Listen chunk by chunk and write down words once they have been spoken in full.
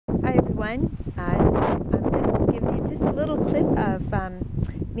everyone. I'm just giving you just a little clip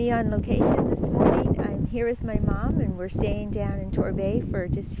of me on location this morning. I'm here with my mom and we're staying down in Torbay for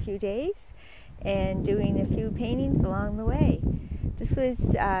just a few days and doing a few paintings along the way. This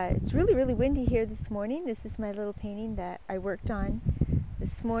was, it's really windy here this morning. This is my little painting that I worked on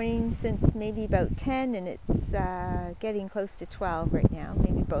this morning since maybe about 10, and it's getting close to 12 right now,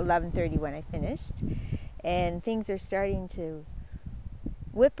 maybe about 11:30 when I finished. And things are starting to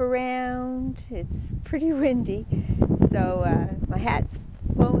whip around. It's pretty windy, so my hat's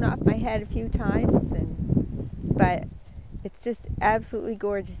flown off my head a few times, but it's just absolutely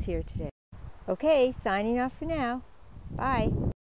gorgeous here today. Okay, signing off for now. Bye.